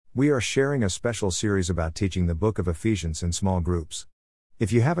We are sharing a special series about teaching the book of Ephesians in small groups.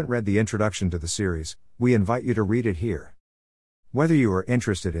 If you haven't read the introduction to the series, we invite you to read it here. Whether you are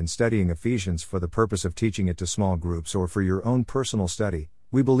interested in studying Ephesians for the purpose of teaching it to small groups or for your own personal study,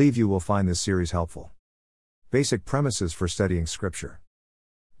 we believe you will find this series helpful. Basic premises for studying Scripture.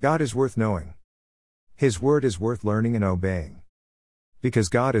 God is worth knowing. His Word is worth learning and obeying. Because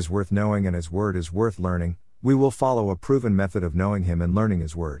God is worth knowing and His Word is worth learning, we will follow a proven method of knowing Him and learning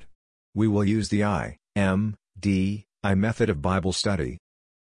His Word. We will use the I method of Bible study.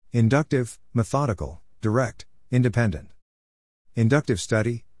 Inductive, methodical, direct, independent. Inductive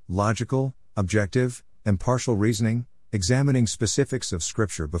study, logical, objective, and partial reasoning, examining specifics of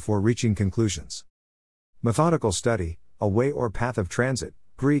Scripture before reaching conclusions. Methodical study, a way or path of transit,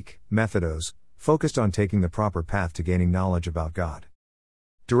 Greek, methodos, focused on taking the proper path to gaining knowledge about God.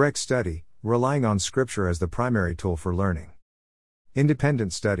 Direct study, relying on Scripture as the primary tool for learning.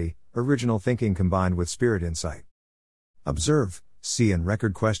 Independent study, original thinking combined with spirit insight. Observe, see and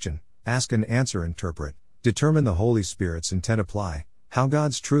record question, ask and answer interpret, determine the Holy Spirit's intent apply, how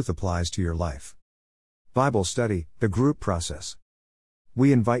God's truth applies to your life. Bible study, the group process.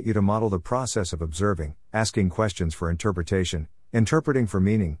 We invite you to model the process of observing, asking questions for interpretation, interpreting for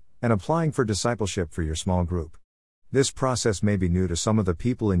meaning, and applying for discipleship for your small group. This process may be new to some of the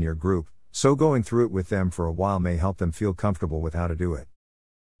people in your group, so going through it with them for a while may help them feel comfortable with how to do it.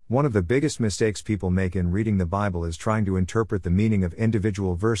 One of the biggest mistakes people make in reading the Bible is trying to interpret the meaning of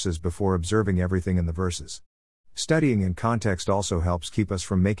individual verses before observing everything in the verses. Studying in context also helps keep us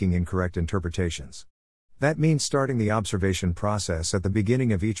from making incorrect interpretations. That means starting the observation process at the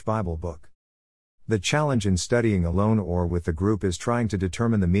beginning of each Bible book. The challenge in studying alone or with the group is trying to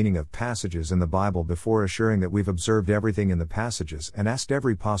determine the meaning of passages in the Bible before assuring that we've observed everything in the passages and asked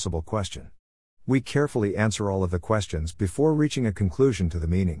every possible question. We carefully answer all of the questions before reaching a conclusion to the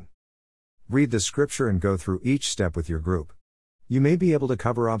meaning. Read the Scripture and go through each step with your group. You may be able to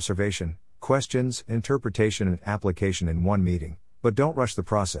cover observation, questions, interpretation and application in one meeting, but don't rush the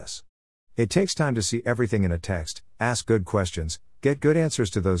process. It takes time to see everything in a text, ask good questions, get good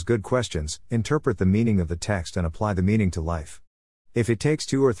answers to those good questions, interpret the meaning of the text and apply the meaning to life. If it takes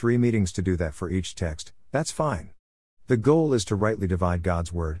 2 or 3 meetings to do that for each text, that's fine. The goal is to rightly divide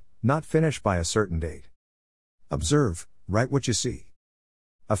God's Word, not finish by a certain date. Observe, write what you see.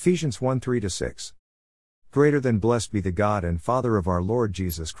 Ephesians 1:3-6. Greater than blessed be the God and Father of our Lord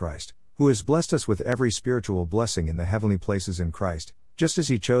Jesus Christ, who has blessed us with every spiritual blessing in the heavenly places in Christ, just as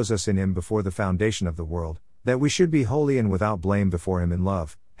He chose us in Him before the foundation of the world, that we should be holy and without blame before Him in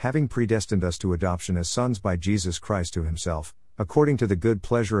love, having predestined us to adoption as sons by Jesus Christ to Himself, according to the good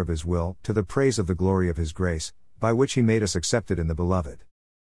pleasure of His will, to the praise of the glory of His grace, by which He made us accepted in the Beloved.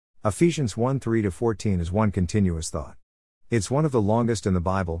 Ephesians 1:3-14 is one continuous thought. It's one of the longest in the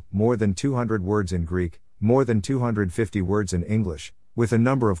Bible, more than 200 words in Greek, more than 250 words in English, with a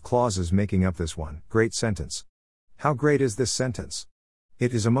number of clauses making up this one great sentence. How great is this sentence?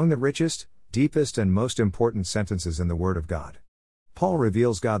 It is among the richest, deepest and most important sentences in the Word of God. Paul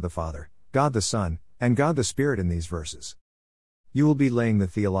reveals God the Father, God the Son, and God the Spirit in these verses. You will be laying the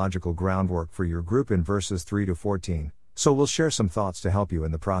theological groundwork for your group in verses 3-14, so we'll share some thoughts to help you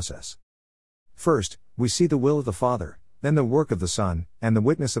in the process. First, we see the will of the Father, then the work of the Son, and the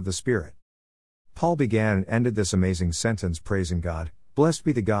witness of the Spirit. Paul began and ended this amazing sentence praising God, blessed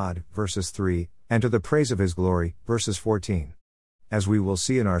be the God, verses 3, and to the praise of His glory, verses 14. As we will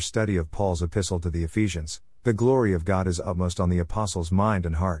see in our study of Paul's epistle to the Ephesians, the glory of God is utmost on the apostle's mind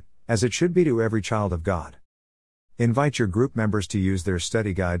and heart, as it should be to every child of God. Invite your group members to use their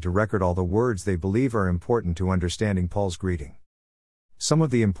study guide to record all the words they believe are important to understanding Paul's greeting. Some of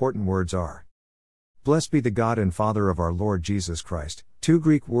the important words are: blessed be the God and Father of our Lord Jesus Christ. 2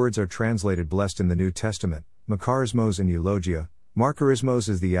 Greek words are translated blessed in the New Testament, makarismos and eulogia. Makarismos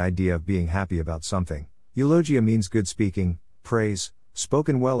is the idea of being happy about something. Eulogia means good speaking, praise,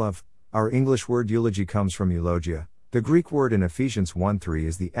 spoken well of. Our English word eulogy comes from eulogia. The Greek word in Ephesians 1:3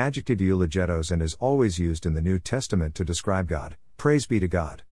 is the adjective eulogetos and is always used in the New Testament to describe God. Praise be to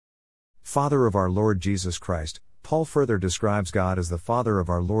God. Father of our Lord Jesus Christ. Paul further describes God as the Father of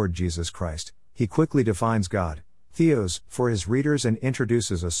our Lord Jesus Christ. He quickly defines God, Theos, for his readers and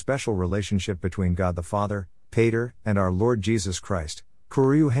introduces a special relationship between God the Father, Pater, and our Lord Jesus Christ,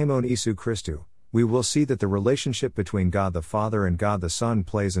 Kuriou Haimon Isu Christou. We will see that the relationship between God the Father and God the Son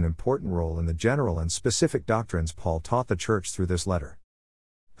plays an important role in the general and specific doctrines Paul taught the church through this letter.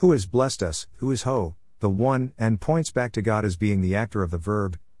 Who has blessed us, who is Ho, the one, and points back to God as being the actor of the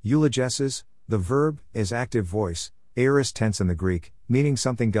verb, eulogesis. The verb is active voice, aorist tense in the Greek, meaning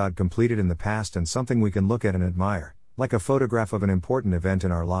something God completed in the past and something we can look at and admire, like a photograph of an important event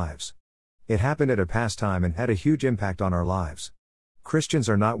in our lives. It happened at a past time and had a huge impact on our lives. Christians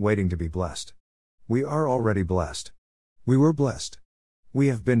are not waiting to be blessed. We are already blessed. We were blessed. We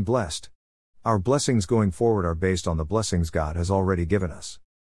have been blessed. Our blessings going forward are based on the blessings God has already given us.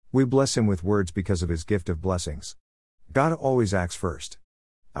 We bless Him with words because of His gift of blessings. God always acts first.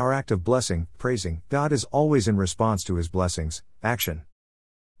 Our act of blessing, praising God is always in response to His blessings, action.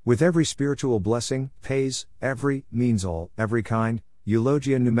 With every spiritual blessing, pays, every, means all, every kind,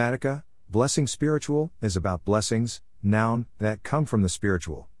 eulogia pneumatica, blessing spiritual, is about blessings, noun, that come from the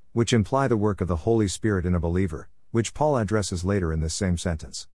spiritual, which imply the work of the Holy Spirit in a believer, which Paul addresses later in this same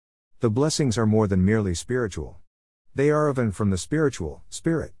sentence. The blessings are more than merely spiritual. They are of and from the spiritual,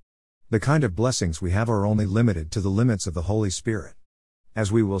 Spirit. The kind of blessings we have are only limited to the limits of the Holy Spirit.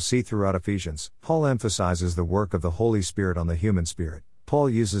 As we will see throughout Ephesians, Paul emphasizes the work of the Holy Spirit on the human spirit. Paul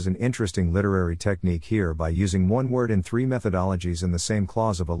uses an interesting literary technique here by using one word in three methodologies in the same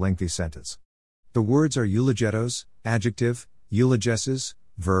clause of a lengthy sentence. The words are eulogetos, adjective, eulogesis,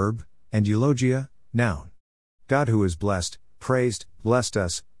 verb, and eulogia, noun. God who is blessed, praised, blessed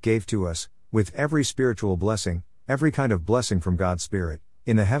us, gave to us, with every spiritual blessing, every kind of blessing from God's Spirit,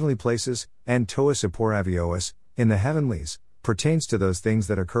 in the heavenly places, and tois eporavios, in the heavenlies, pertains to those things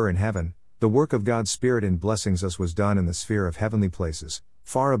that occur in heaven. The work of God's Spirit in blessings us was done in the sphere of heavenly places,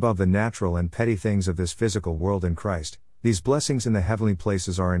 far above the natural and petty things of this physical world in Christ. These blessings in the heavenly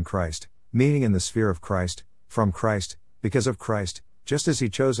places are in Christ, meaning in the sphere of Christ, from Christ, because of Christ, just as He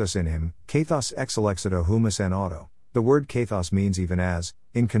chose us in Him. Kathos exelexito humus en auto. The word kathos means even as,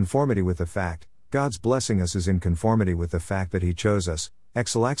 in conformity with the fact. God's blessing us is in conformity with the fact that He chose us.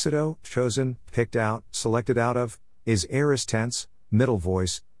 Exelexito, chosen, picked out, selected out of, is aorist tense, middle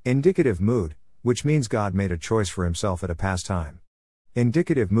voice, indicative mood, which means God made a choice for Himself at a past time.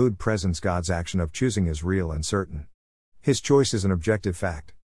 Indicative mood presents God's action of choosing as real and certain. His choice is an objective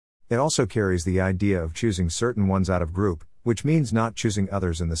fact. It also carries the idea of choosing certain ones out of group, which means not choosing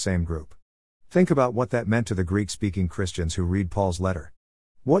others in the same group. Think about what that meant to the Greek-speaking Christians who read Paul's letter.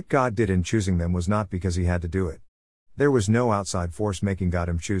 What God did in choosing them was not because He had to do it. There was no outside force making God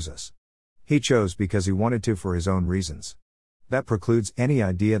choose us. He chose because He wanted to for His own reasons. That precludes any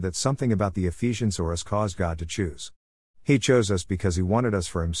idea that something about the Ephesians or us caused God to choose. He chose us because He wanted us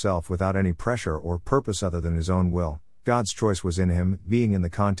for Himself without any pressure or purpose other than His own will. God's choice was in Him, being in the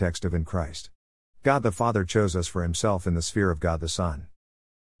context of in Christ. God the Father chose us for Himself in the sphere of God the Son.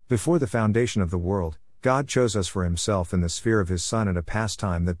 Before the foundation of the world, God chose us for Himself in the sphere of His Son at a past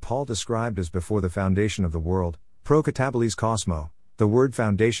time that Paul described as before the foundation of the world, pro kataboles cosmo. The word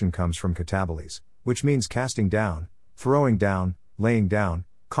foundation comes from kataboles, which means casting down, throwing down, laying down.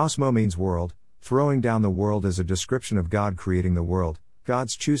 Cosmo means world. Throwing down the world is a description of God creating the world.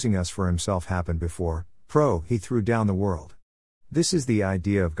 God's choosing us for Himself happened before, He threw down the world. This is the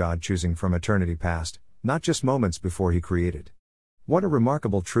idea of God choosing from eternity past, not just moments before He created. What a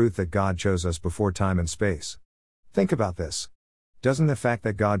remarkable truth that God chose us before time and space. Think about this. Doesn't the fact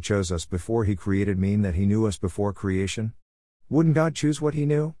that God chose us before He created mean that He knew us before creation? Wouldn't God choose what He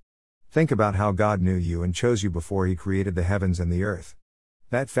knew? Think about how God knew you and chose you before He created the heavens and the earth.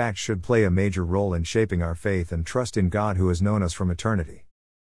 That fact should play a major role in shaping our faith and trust in God who has known us from eternity.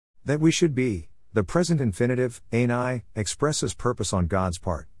 That we should be, the present infinitive, einai, expresses purpose on God's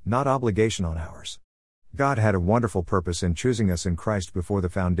part, not obligation on ours. God had a wonderful purpose in choosing us in Christ before the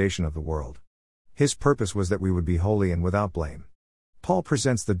foundation of the world. His purpose was that we would be holy and without blame. Paul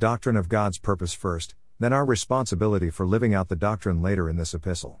presents the doctrine of God's purpose first, then our responsibility for living out the doctrine later in this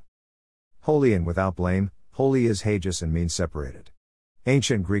epistle. Holy and without blame. Holy is hagios and means separated.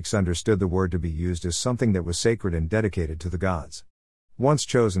 Ancient Greeks understood the word to be used as something that was sacred and dedicated to the gods. Once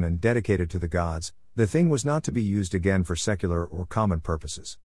chosen and dedicated to the gods, the thing was not to be used again for secular or common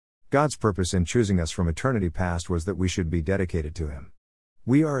purposes. God's purpose in choosing us from eternity past was that we should be dedicated to Him.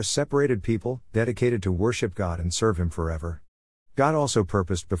 We are a separated people, dedicated to worship God and serve Him forever. God also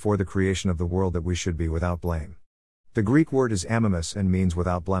purposed before the creation of the world that we should be without blame. The Greek word is amomos and means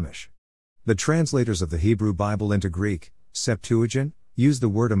without blemish. The translators of the Hebrew Bible into Greek, Septuagint, use the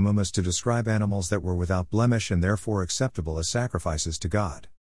word amomos to describe animals that were without blemish and therefore acceptable as sacrifices to God.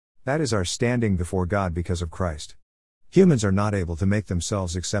 That is our standing before God because of Christ. Humans are not able to make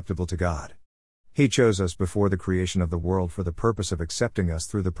themselves acceptable to God. He chose us before the creation of the world for the purpose of accepting us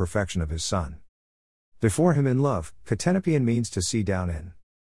through the perfection of His Son. Before Him in love, katenopian means to see down in.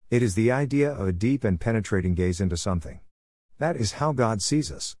 It is the idea of a deep and penetrating gaze into something. That is how God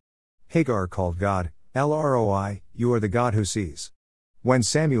sees us. Hagar called God, Elroi, you are the God who sees. When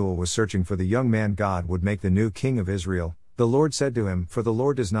Samuel was searching for the young man God would make the new king of Israel, the Lord said to him, for the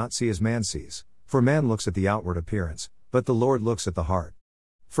Lord does not see as man sees. For man looks at the outward appearance, but the Lord looks at the heart.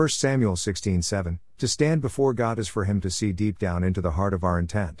 1 Samuel 16:7, to stand before God is for him to see deep down into the heart of our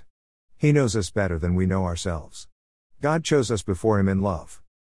intent. He knows us better than we know ourselves. God chose us before him in love.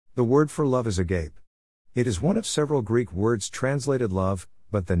 The word for love is agape. It is one of several Greek words translated love,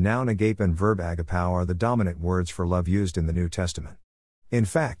 but the noun agape and verb agapao are the dominant words for love used in the New Testament. In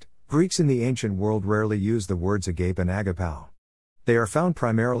fact, Greeks in the ancient world rarely used the words agape and agapao. They are found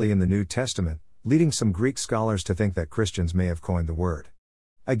primarily in the New Testament, leading some Greek scholars to think that Christians may have coined the word.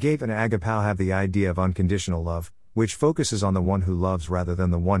 Agape and agapao have the idea of unconditional love, which focuses on the one who loves rather than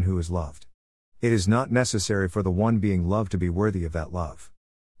the one who is loved. It is not necessary for the one being loved to be worthy of that love.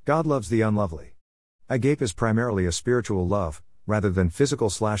 God loves the unlovely. Agape is primarily a spiritual love, rather than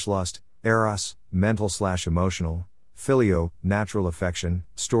physical/lust, eros, mental/emotional, phileo, natural affection,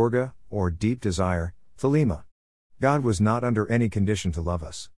 storge, or deep desire, thelema. God was not under any condition to love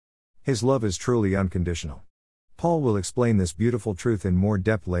us. His love is truly unconditional. Paul will explain this beautiful truth in more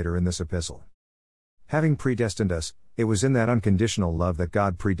depth later in this epistle. Having predestined us, it was in that unconditional love that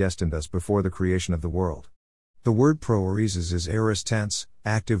God predestined us before the creation of the world. The word prooresis is aorist tense,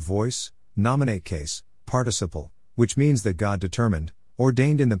 active voice, nominate case, participle, which means that God determined,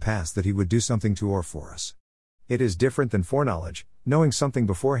 ordained in the past that he would do something to or for us. It is different than foreknowledge, knowing something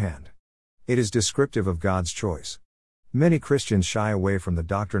beforehand. It is descriptive of God's choice. Many Christians shy away from the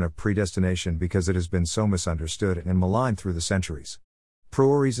doctrine of predestination because it has been so misunderstood and maligned through the centuries.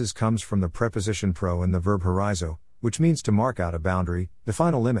 Prooresis comes from the preposition pro and the verb horizo, which means to mark out a boundary,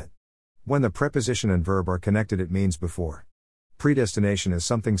 define a limit. When the preposition and verb are connected, it means before. Predestination is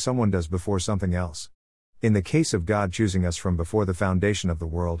something someone does before something else. In the case of God choosing us from before the foundation of the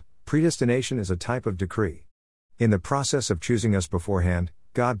world, predestination is a type of decree. In the process of choosing us beforehand,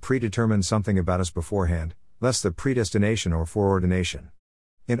 God predetermined something about us beforehand, thus the predestination or foreordination.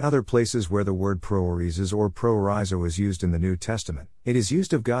 In other places where the word prooresis or proorizo is used in the New Testament, it is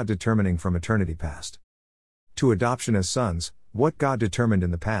used of God determining from eternity past. To adoption as sons, what God determined in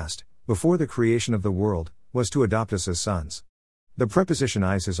the past, before the creation of the world, was to adopt us as sons. The preposition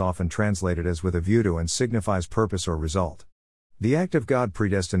eis is often translated as with a view to and signifies purpose or result. The act of God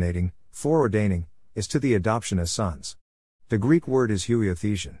predestinating, foreordaining, is to the adoption as sons. The Greek word is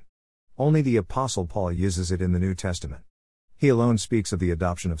huiothesion. Only the Apostle Paul uses it in the New Testament. He alone speaks of the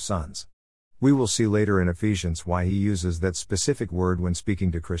adoption of sons. We will see later in Ephesians why he uses that specific word when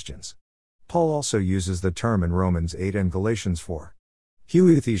speaking to Christians. Paul also uses the term in Romans 8 and Galatians 4.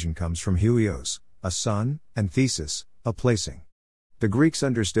 Huiothesion comes from huios, a son, and thesis, a placing. The Greeks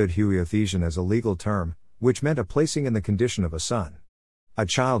understood huiothesion as a legal term, which meant a placing in the condition of a son. A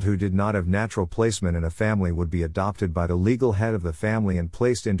child who did not have natural placement in a family would be adopted by the legal head of the family and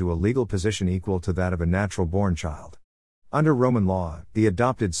placed into a legal position equal to that of a natural-born child. Under Roman law, the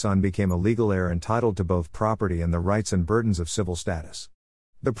adopted son became a legal heir entitled to both property and the rights and burdens of civil status.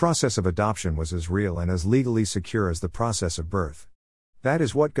 The process of adoption was as real and as legally secure as the process of birth. That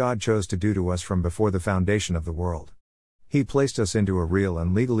is what God chose to do to us from before the foundation of the world. He placed us into a real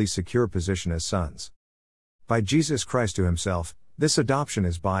and legally secure position as sons. By Jesus Christ to himself, this adoption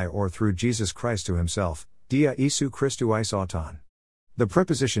is by or through Jesus Christ to himself, dia Isu Christou eis auton. The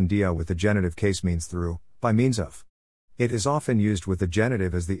preposition dia with the genitive case means through, by means of. It is often used with the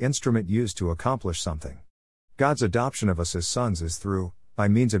genitive as the instrument used to accomplish something. God's adoption of us as sons is through, by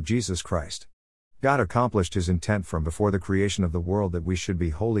means of Jesus Christ. God accomplished his intent from before the creation of the world that we should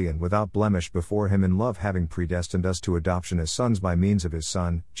be holy and without blemish before him in love, having predestined us to adoption as sons by means of his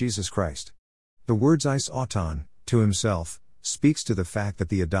Son, Jesus Christ. The words eis auton, to himself, speaks to the fact that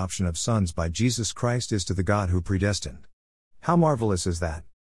the adoption of sons by Jesus Christ is to the God who predestined. How marvelous is that?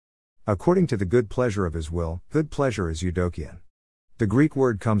 According to the good pleasure of his will, good pleasure is eudokion. The Greek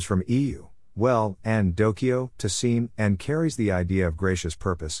word comes from eu, well, and dokio, to seem, and carries the idea of gracious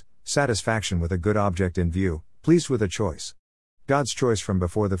purpose, satisfaction with a good object in view, pleased with a choice. God's choice from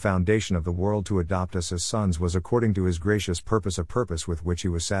before the foundation of the world to adopt us as sons was according to his gracious purpose, a purpose with which he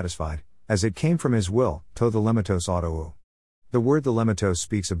was satisfied, as it came from his will, to the lematos autou. The word the lematos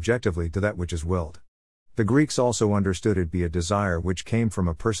speaks objectively to that which is willed. The Greeks also understood it be a desire which came from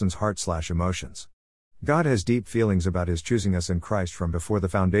a person's heart/emotions. God has deep feelings about his choosing us in Christ from before the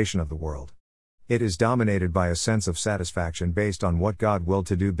foundation of the world. It is dominated by a sense of satisfaction based on what God willed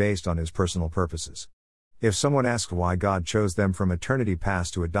to do based on his personal purposes. If someone asks why God chose them from eternity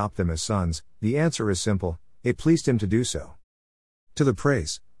past to adopt them as sons, the answer is simple: it pleased him to do so. To the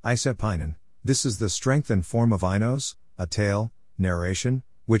praise, eisepinen, this is the strength and form of ainos, a tale, narration,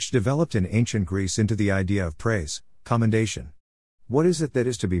 which developed in ancient Greece into the idea of praise, commendation. What is it that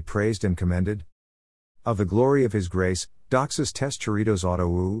is to be praised and commended? Of the glory of his grace, doxas tes charitos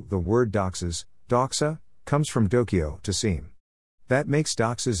autou, the word doxas, Doxa, comes from dokio, to seem. That makes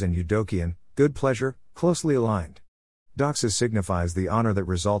doxas and eudokian, good pleasure, closely aligned. Doxa signifies the honor that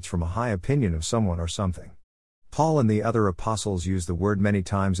results from a high opinion of someone or something. Paul and the other apostles use the word many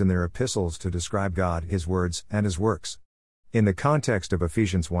times in their epistles to describe God, His words, and His works. In the context of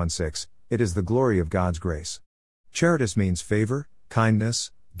Ephesians 1:6, it is the glory of God's grace. Charitas means favor,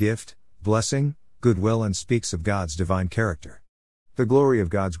 kindness, gift, blessing, goodwill, and speaks of God's divine character. The glory of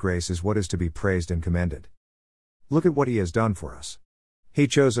God's grace is what is to be praised and commended. Look at what He has done for us. He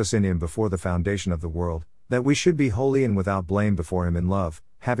chose us in Him before the foundation of the world, that we should be holy and without blame before Him in love,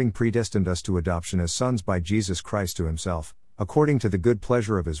 having predestined us to adoption as sons by Jesus Christ to Himself, according to the good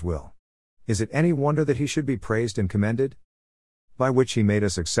pleasure of His will. Is it any wonder that He should be praised and commended? By which He made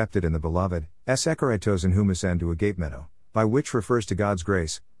us accepted in the Beloved, es ekaritos in humus en to agapemeno, by which refers to God's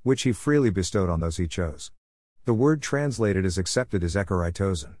grace, which He freely bestowed on those He chose. The word translated as accepted is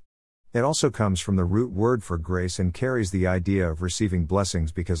ekaritosen. It also comes from the root word for grace and carries the idea of receiving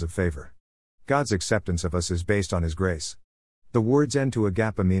blessings because of favor. God's acceptance of us is based on His grace. The words en to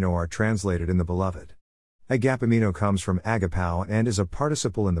agapemeno are translated in the Beloved. Agapemeno comes from agapao and is a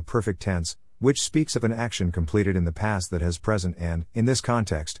participle in the perfect tense, which speaks of an action completed in the past that has present and, in this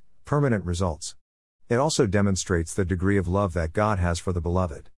context, permanent results. It also demonstrates the degree of love that God has for the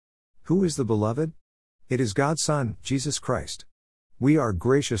Beloved. Who is the Beloved? It is God's Son, Jesus Christ. We are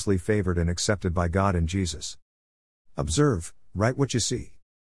graciously favored and accepted by God in Jesus. Observe, write what you see.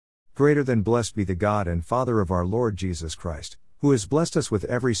 Greater than blessed be the God and Father of our Lord Jesus Christ, who has blessed us with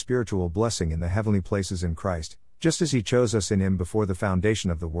every spiritual blessing in the heavenly places in Christ, just as He chose us in Him before the foundation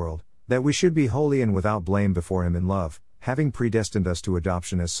of the world, that we should be holy and without blame before Him in love, having predestined us to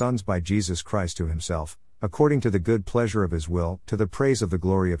adoption as sons by Jesus Christ to Himself, according to the good pleasure of His will, to the praise of the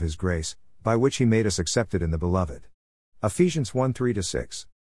glory of His grace, by which He made us accepted in the Beloved. Ephesians 1:3-6.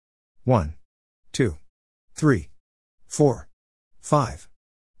 1, 2, 3, 4, 5,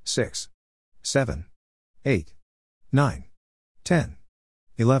 6, 7, 8, 9, 10,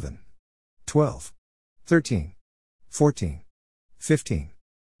 11, 12, 13, 14, 15,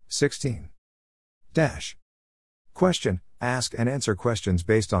 16. Dash. Question, ask and answer questions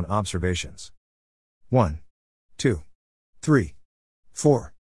based on observations. 1, 2, 3,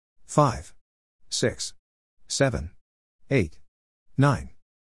 4, 5, 6, 7, 8, 9,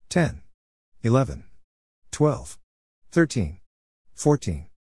 10, 11, 12, 13, 14,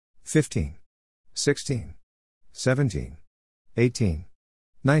 15, 16, 17, 18,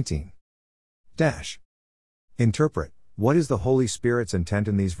 19. Dash. Interpret, what is the Holy Spirit's intent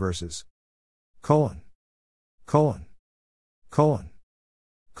in these verses? Colon. Colon. Colon.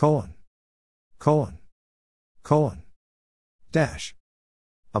 Colon. Colon. Colon. Dash.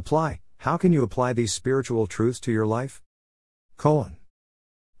 Apply, how can you apply these spiritual truths to your life? Colon.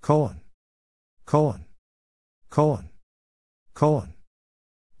 Colon. Colon. Colon. Colon.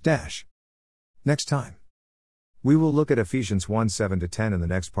 Dash. Next time. We will look at Ephesians 1:7-10 in the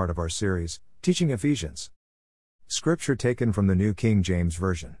next part of our series, Teaching Ephesians. Scripture taken from the New King James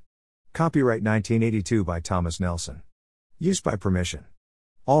Version. Copyright 1982 by Thomas Nelson. Use by permission.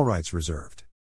 All rights reserved.